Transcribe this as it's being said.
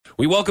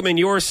We welcome in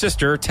your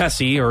sister,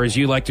 Tessie, or as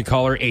you like to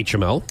call her,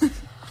 HML.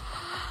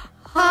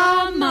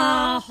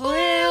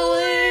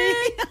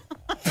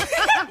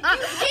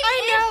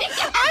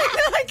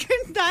 I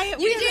couldn't die.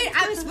 You did.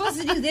 I was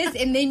supposed to do this,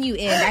 and then you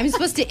end. I'm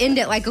supposed to end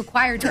it like a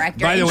choir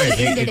director. By the way,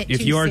 She ended it if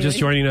too you are soon. just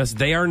joining us,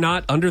 they are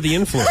not under the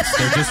influence.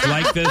 They're just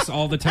like this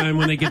all the time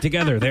when they get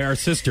together. They are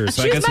sisters.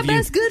 So She's I guess my if you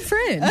best good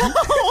friend.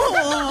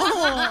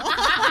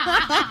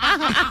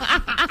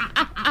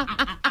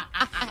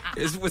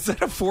 was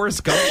that a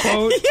Forrest Gump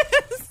quote?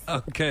 Yes.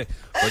 Okay,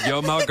 but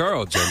you're my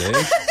girl, Jenny.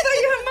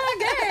 You're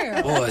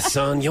my girl. Boy,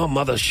 son, your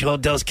mother sure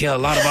does care a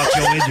lot about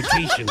your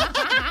education.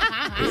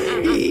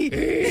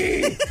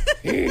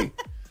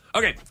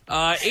 Okay,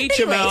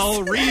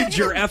 HML, read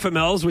your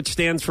FMLs, which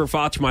stands for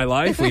Fotch My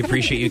Life. We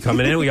appreciate you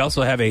coming in. We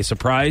also have a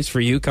surprise for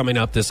you coming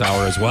up this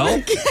hour as well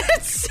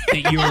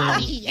that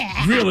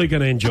you're really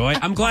going to enjoy.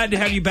 I'm glad to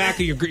have you back.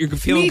 You're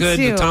feeling Me good.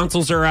 too. The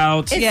tonsils are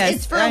out.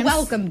 It's for a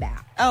welcome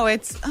back. Oh,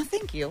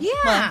 thank you. Yeah.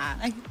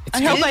 Well,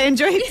 I hope I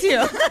enjoy it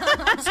too.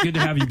 It's good to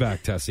have you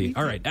back, Tessie.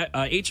 All right,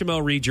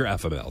 HML, read your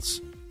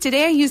FMLs.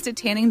 Today I used a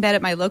tanning bed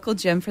at my local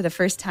gym for the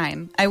first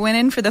time. I went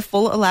in for the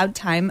full allowed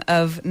time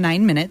of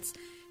 9 minutes,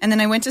 and then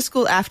I went to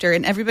school after,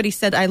 and everybody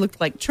said I looked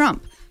like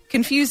Trump.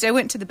 Confused, I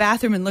went to the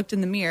bathroom and looked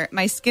in the mirror.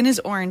 My skin is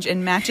orange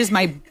and matches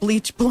my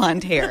bleach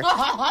blonde hair.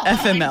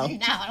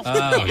 FML.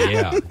 Oh,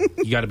 yeah.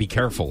 You got to be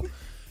careful.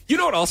 You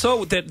know what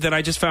also that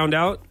I just found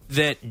out?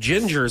 That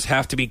gingers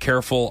have to be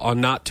careful on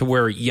not to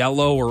wear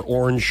yellow or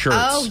orange shirts.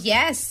 Oh,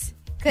 yes.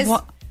 Because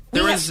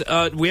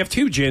we have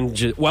two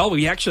ginge. Well,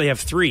 we actually have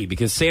three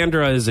because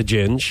Sandra is a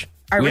ginge.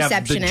 Our we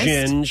receptionist.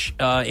 have the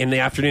ginge in the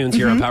afternoons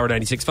here on Power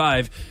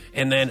 96.5.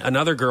 And then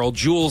another girl,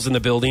 Jules, in the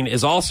building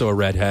is also a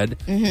redhead.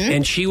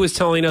 And she was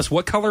telling us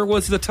what color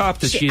was the top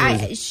that she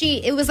was.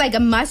 It was like a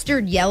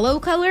mustard yellow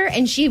color,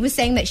 and she was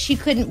saying that she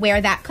couldn't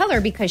wear that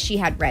color because she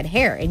had red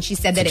hair. And she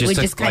said that it would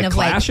just kind of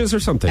clashes or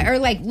something. Or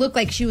like look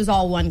like she was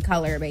all one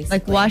color, basically.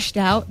 Like washed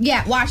out?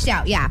 Yeah, washed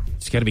out, yeah.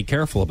 You got to be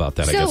careful about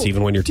that, I So- guess,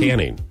 even when you're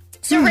tanning.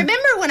 So remember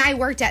when I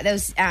worked at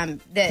those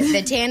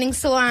the tanning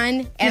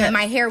salon and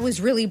my hair was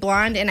really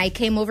blonde and I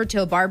came over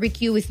to a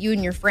barbecue with you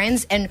and your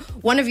friends and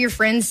one of your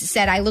friends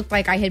said I looked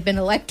like I had been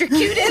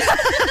electrocuted?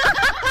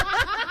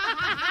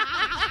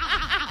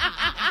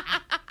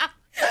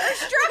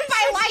 Struck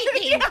by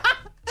lightning.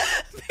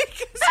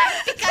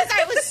 Because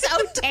I was so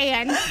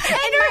tan and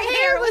her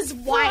hair was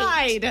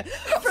white.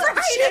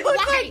 She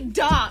looked like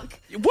Doc.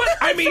 What?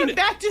 I mean,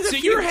 Back to the so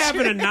you're Future.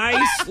 having a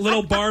nice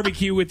little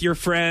barbecue with your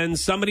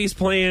friends. Somebody's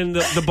playing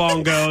the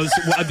bongos.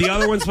 The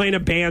other one's playing a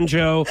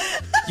banjo.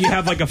 You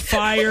have like a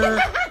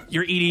fire.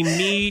 You're eating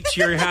meat.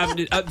 You're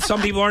having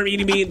some people aren't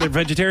eating meat. They're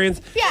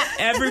vegetarians. Yeah.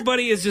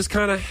 Everybody is just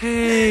kind of,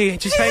 hey,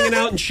 just hanging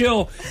out and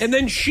chill. And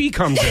then she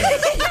comes in.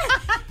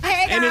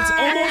 Hey, And it's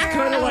almost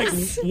kind of like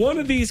guys. one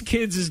of these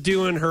kids is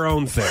doing her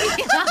own thing.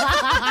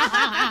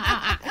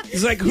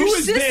 He's like, who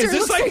is this? sister Is this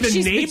looks like like the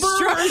she's been neighbor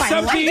struck or by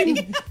something?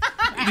 lightning.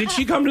 Did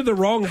she come to the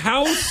wrong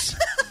house?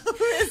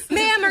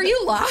 Ma'am, are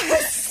you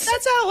lost?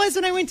 That's how it was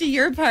when I went to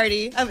your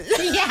party.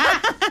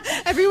 Yeah.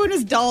 Everyone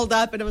was dolled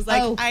up, and it was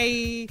like, Oh.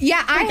 I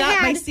I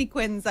forgot my had-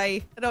 sequins.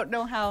 I don't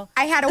know how.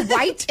 I had a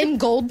white and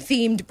gold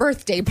themed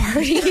birthday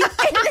party. And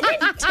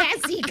then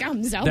Tessie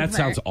comes over. That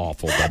sounds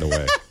awful, by the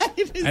way.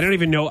 I don't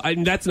even know.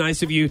 That's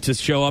nice of you to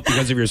show up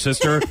because of your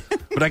sister,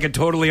 but I could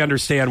totally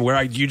understand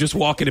where you just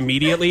walk in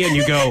immediately and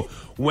you go,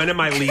 when am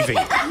I leaving?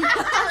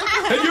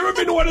 Have you ever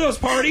been to one of those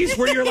parties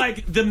where you're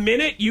like, the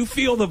minute you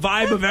feel the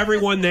vibe of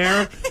everyone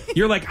there,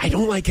 you're like, I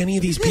don't like any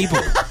of these people.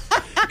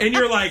 And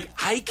you're like,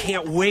 I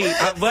can't wait.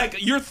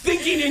 You're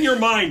thinking in your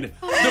mind,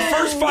 the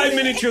first 5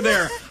 minutes you're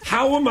there,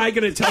 how am I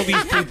going to tell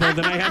these people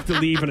that I have to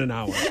leave in an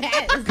hour?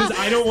 Because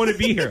I don't want to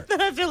be here.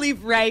 I have to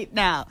leave right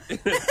now.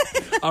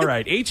 All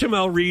right,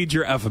 HML, read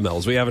your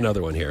FMLs. We have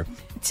another one here.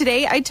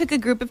 Today, I took a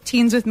group of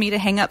teens with me to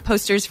hang up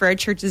posters for our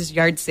church's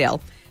yard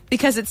sale.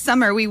 Because it's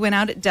summer, we went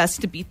out at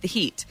dusk to beat the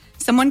heat.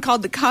 Someone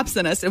called the cops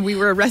on us, and we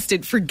were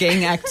arrested for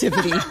gang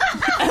activity.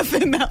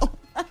 FML.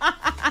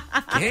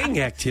 Gang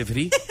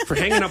activity for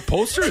hanging up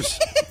posters.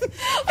 It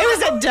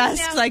was at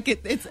dusk. no. Like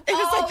it was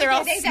like they're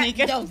all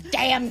sneaking. Those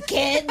damn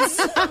kids.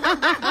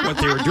 What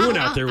they were doing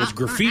out there was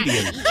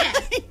graffitiing.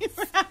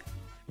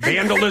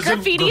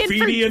 Vandalism,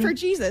 Graffitiing for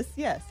Jesus,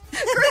 yes.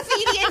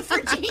 Graffitiing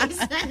for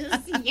Jesus.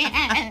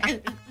 Yes.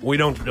 We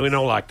don't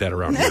like that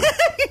around here.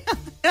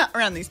 Not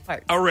around these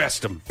parts.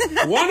 Arrest them.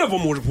 One of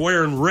them was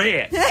wearing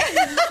red.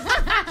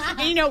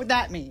 And you know what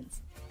that means.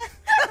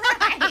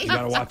 You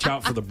got to watch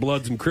out for the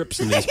Bloods and Crips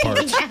in these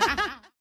parts.